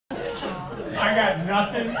I got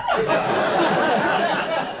nothing.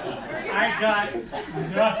 I got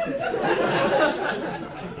nothing.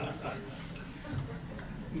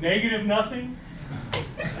 Negative nothing.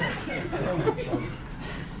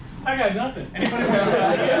 I got nothing. Anybody got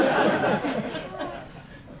an idea?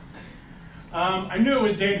 I knew it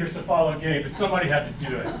was dangerous to follow Gabe, but somebody had to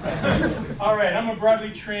do it. All right, I'm a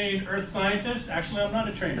broadly trained earth scientist. Actually, I'm not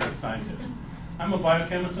a trained earth scientist. I'm a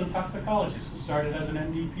biochemist and toxicologist who started as an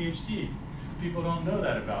MD, PhD. People don't know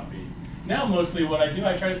that about me. Now, mostly what I do,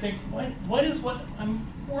 I try to think, what is what I'm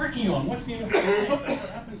working on? What's the important things? That's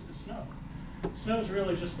what happens to snow. Snow is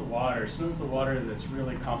really just the water. Snow is the water that's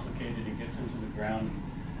really complicated and gets into the ground,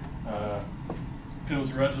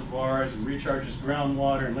 fills reservoirs and recharges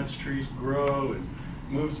groundwater and lets trees grow and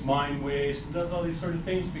moves mine waste and does all these sort of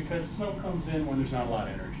things because snow comes in when there's not a lot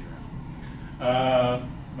of energy around.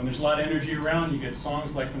 When there's a lot of energy around, you get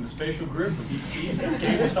songs like from the Spatial Group with E.T. that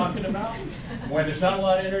Gabe was talking about. When there's not a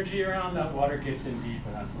lot of energy around, that water gets in deep,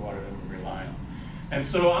 and that's the water that we rely on. And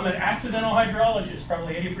so I'm an accidental hydrologist.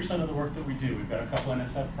 Probably 80% of the work that we do. We've got a couple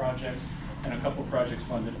NSF projects and a couple projects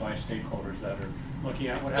funded by stakeholders that are looking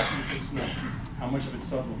at what happens with snow. How much of it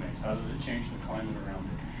sublimates? How does it change the climate around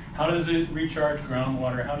it? How does it recharge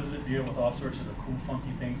groundwater? How does it deal with all sorts of the cool,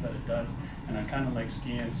 funky things that it does? And I kind of like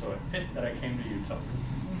skiing, so it fit that I came to Utah.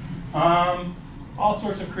 All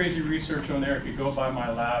sorts of crazy research on there. If you go by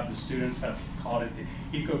my lab, the students have called it the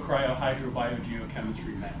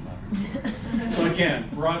Eco-Cryo-Hydro-Biogeochemistry Lab. So again,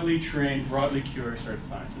 broadly trained, broadly curious earth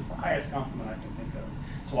science. It's the highest compliment I can think of.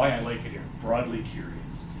 That's why I like it here, broadly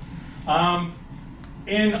curious.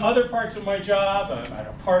 In other parts of my job, I had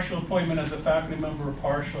a partial appointment as a faculty member, a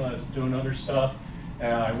partial as doing other stuff.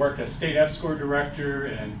 I worked as state EPSCoR director,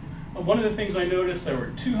 and one of the things I noticed, there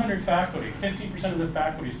were 200 faculty. 50% of the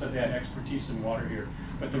faculty said they had expertise in water here,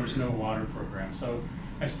 but there was no water program. So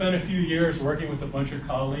I spent a few years working with a bunch of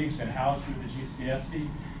colleagues and housed through the GCSE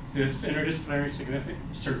this interdisciplinary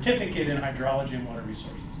certificate in hydrology and water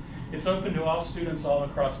resources. It's open to all students all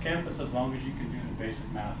across campus as long as you can do the basic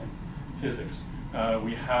math and physics.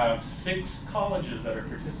 We have 6 colleges that are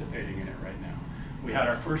participating in it right now. We had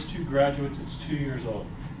our first 2 graduates. It's 2 years old.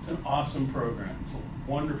 It's an awesome program. It's a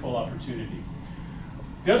wonderful opportunity.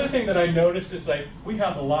 The other thing that I noticed is we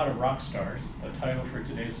have a lot of rock stars. The title for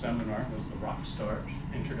today's seminar was the Rock Stars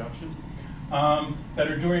Introduction, that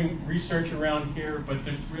are doing research around here, but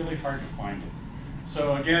it's really hard to find it.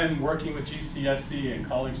 So again, working with GCSE and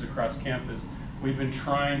colleagues across campus, we've been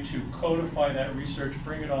trying to codify that research,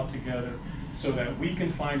 bring it all together so that we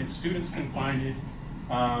can find it, students can find it,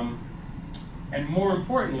 and more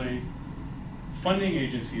importantly, funding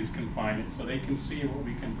agencies can find it so they can see what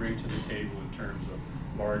we can bring to the table in terms of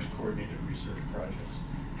large coordinated research projects.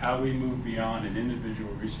 How we move beyond an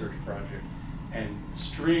individual research project and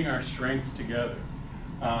string our strengths together,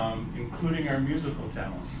 including our musical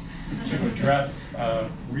talents, to address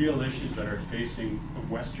real issues that are facing the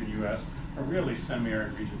Western US or really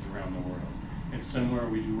semi-arid regions around the world. It's similar,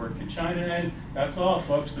 we do work in China, and that's all,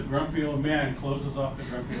 folks. The grumpy old man closes off the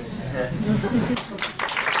grumpy old man.